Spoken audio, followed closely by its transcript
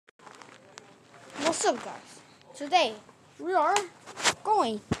What's up, guys? Today we are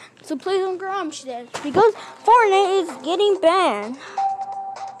going to play some garage sales because Fortnite is getting banned.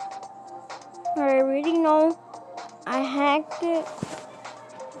 I already know. I hacked it.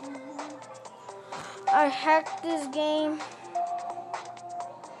 I hacked this game.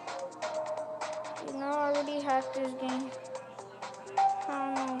 You know, I already hacked this game.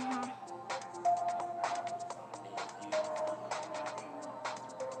 I don't know how.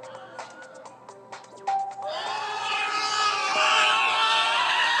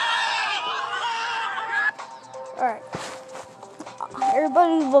 Alright.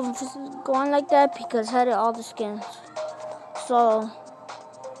 Everybody was going like that because I had all the skins. So,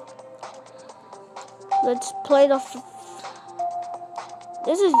 let's play the...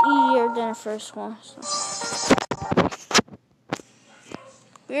 This is easier than the first one. So.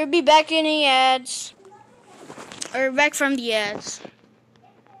 We'll be back in the ads. Or back from the ads.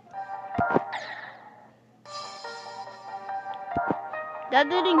 That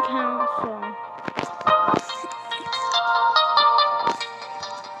didn't count, so...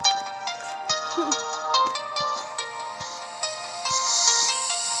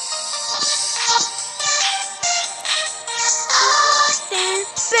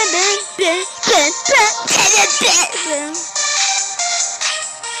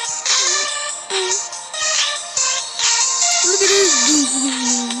 Look at this.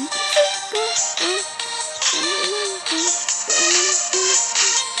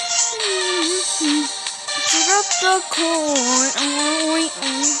 Pick up the coin.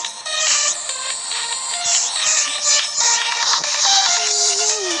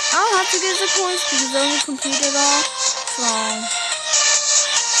 I don't have to get the coins because I already completed all. So,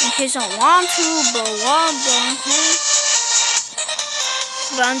 in case I want to,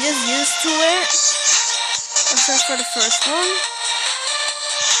 but I'm just used to it. Except for the first one.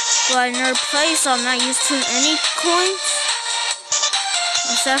 But I never played, so I'm not used to any coins.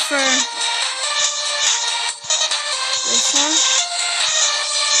 Except for this one.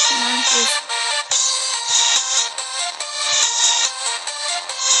 And this.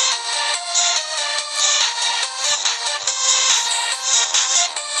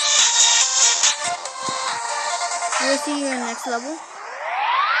 We'll see you in the next level.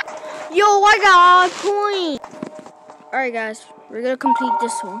 Yo, I got a coin! Alright guys, we're gonna complete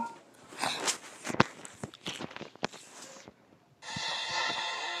this one.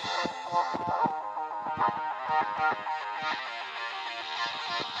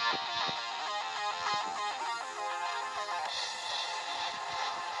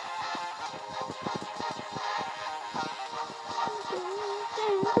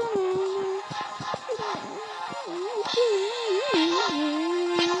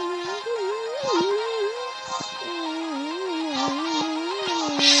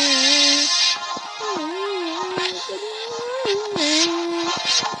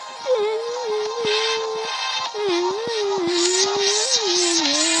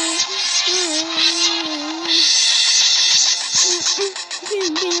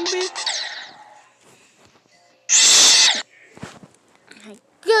 My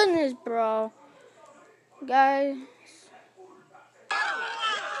goodness, bro. Guys.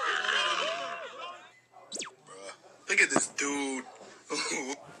 Look at this dude.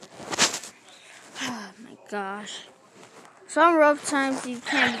 Oh my gosh. Some rough times you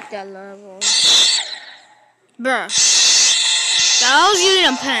can't beat that level. Bruh. I was using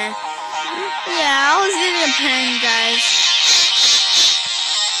a pen. Yeah, I was using a pen, guys.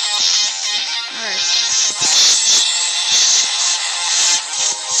 Alright.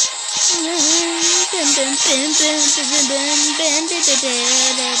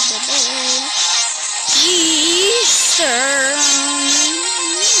 Easter.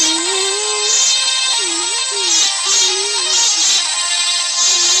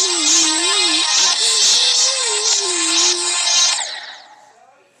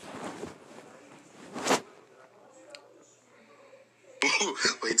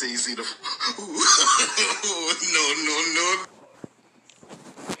 Wait till you see the... No.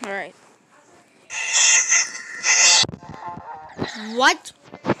 Alright. What?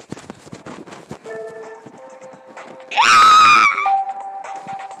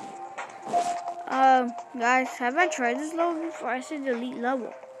 Guys, have I tried this level before? I said delete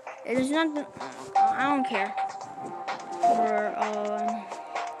level. It is not the... I don't care. Or,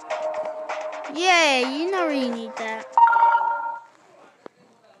 yeah, you don't really need that.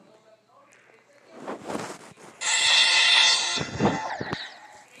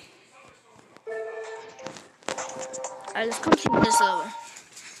 Alright, let's complete this level.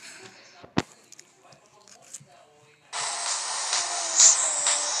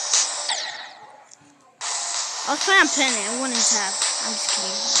 I was playing on pen and it wouldn't tap. I'm just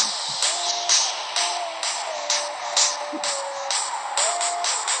kidding.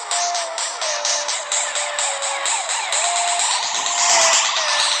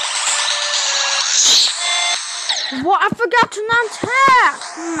 What? I forgot to not tap!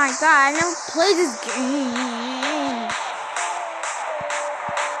 Oh my god, I never played this game.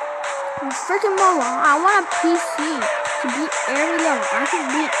 I'm freaking mobile. I want a PC to beat every level. I can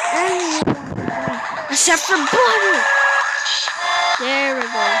beat any level except for Butter. There we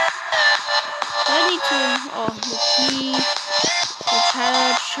go. I need to, the key. We'll try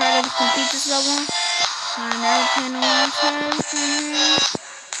to complete this level. I never played no one time.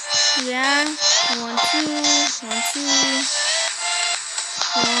 Yeah. 1, 2, 1, 2,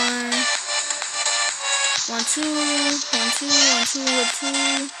 1, 1, 2, 1, 2, 1, 2, 1,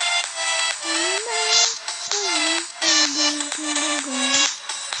 2.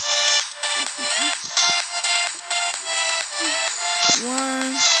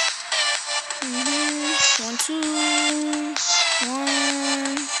 One, 1, 2, 1,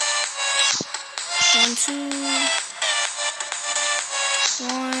 1, 2,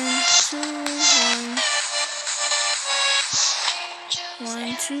 1, 2,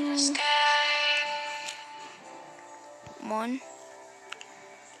 1, 2, 1,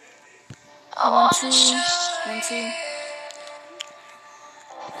 1, 2, 1, 2.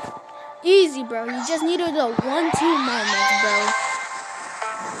 Easy, bro. You just needed a 1-2 moment, bro.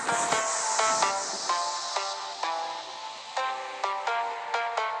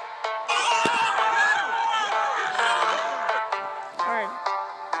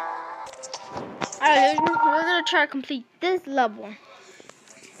 Alright, we're gonna try to complete this level.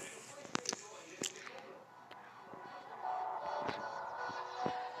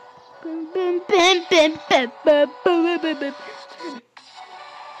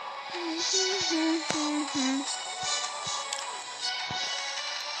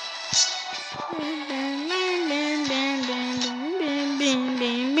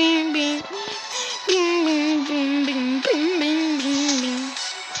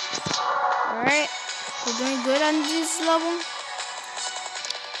 Alright, we're doing good on this level.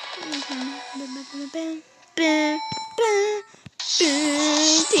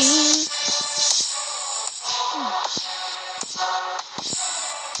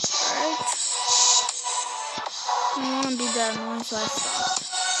 Alright. I don't want to be that annoying, so I stopped.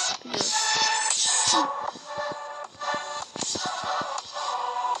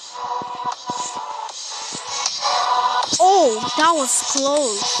 Oh, that was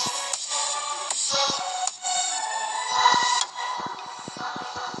close.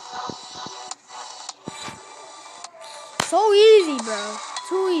 So easy, bro.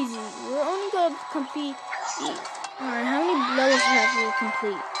 Too easy. We're only gonna complete these. Alright, how many levels have we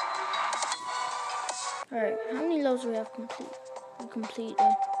complete? Alright, how many levels do we have complete? We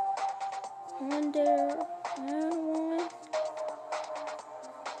completed one there, and one.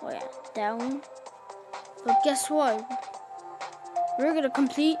 Oh yeah, that one. But guess what? We're gonna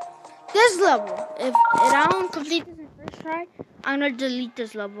complete this level. If I don't complete this in the first try, I'm gonna delete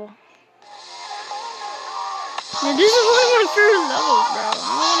this level. Now this is one of my favorite levels, bro. I don't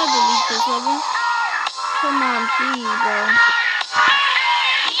wanna delete this level. Come on, please, bro.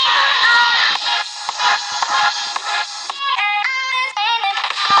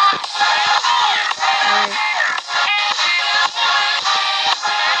 Alright.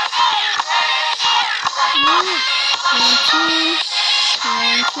 One, two,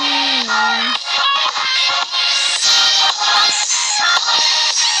 1, 2, 1.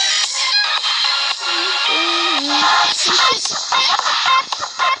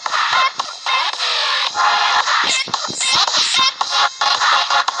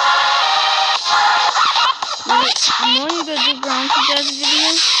 I'm only gonna do ground to death video.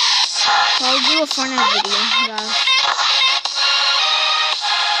 I'll do a fortnite video, guys.